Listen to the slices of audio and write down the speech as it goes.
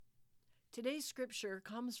Today's scripture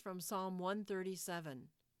comes from Psalm 137.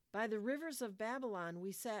 By the rivers of Babylon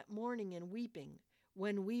we sat mourning and weeping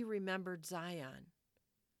when we remembered Zion.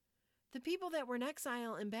 The people that were in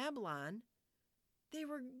exile in Babylon, they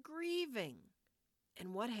were grieving.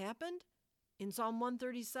 And what happened? In Psalm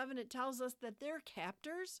 137, it tells us that their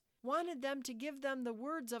captors wanted them to give them the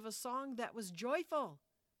words of a song that was joyful.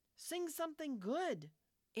 Sing something good.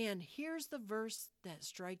 And here's the verse that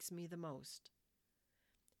strikes me the most.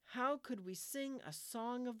 How could we sing a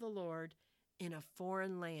song of the Lord in a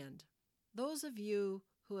foreign land? Those of you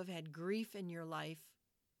who have had grief in your life,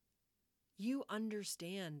 you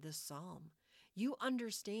understand this psalm. You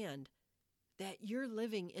understand that you're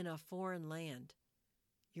living in a foreign land.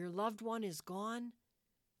 Your loved one is gone.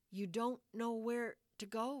 You don't know where to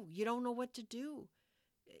go. You don't know what to do.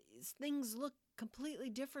 Things look completely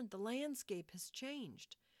different. The landscape has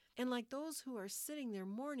changed. And like those who are sitting there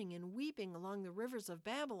mourning and weeping along the rivers of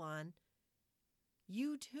Babylon,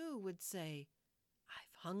 you too would say,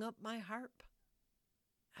 I've hung up my harp.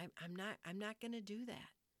 I'm not going to do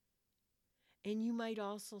that. And you might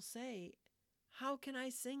also say, how can I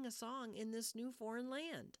sing a song in this new foreign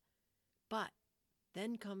land? But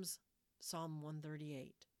then comes Psalm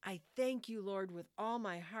 138. I thank you, Lord, with all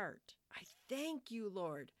my heart. I thank you,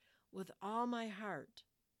 Lord, with all my heart.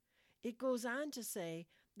 It goes on to say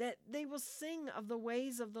that they will sing of the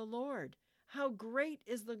ways of the Lord. How great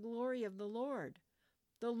is the glory of the Lord!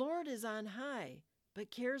 The Lord is on high,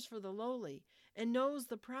 but cares for the lowly, and knows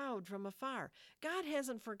the proud from afar. God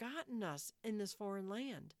hasn't forgotten us in this foreign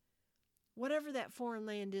land. Whatever that foreign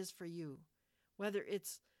land is for you, whether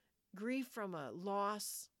it's grief from a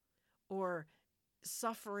loss or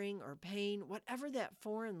suffering or pain, whatever that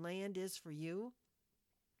foreign land is for you,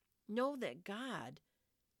 know that God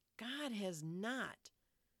has not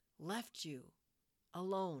left you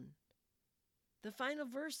alone. The final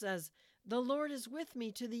verse says, the Lord is with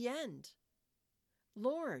me to the end.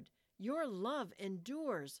 Lord, your love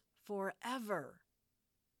endures forever.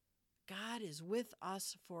 God is with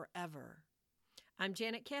us forever. I'm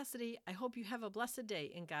Janet Cassidy. I hope you have a blessed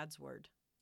day in God's Word.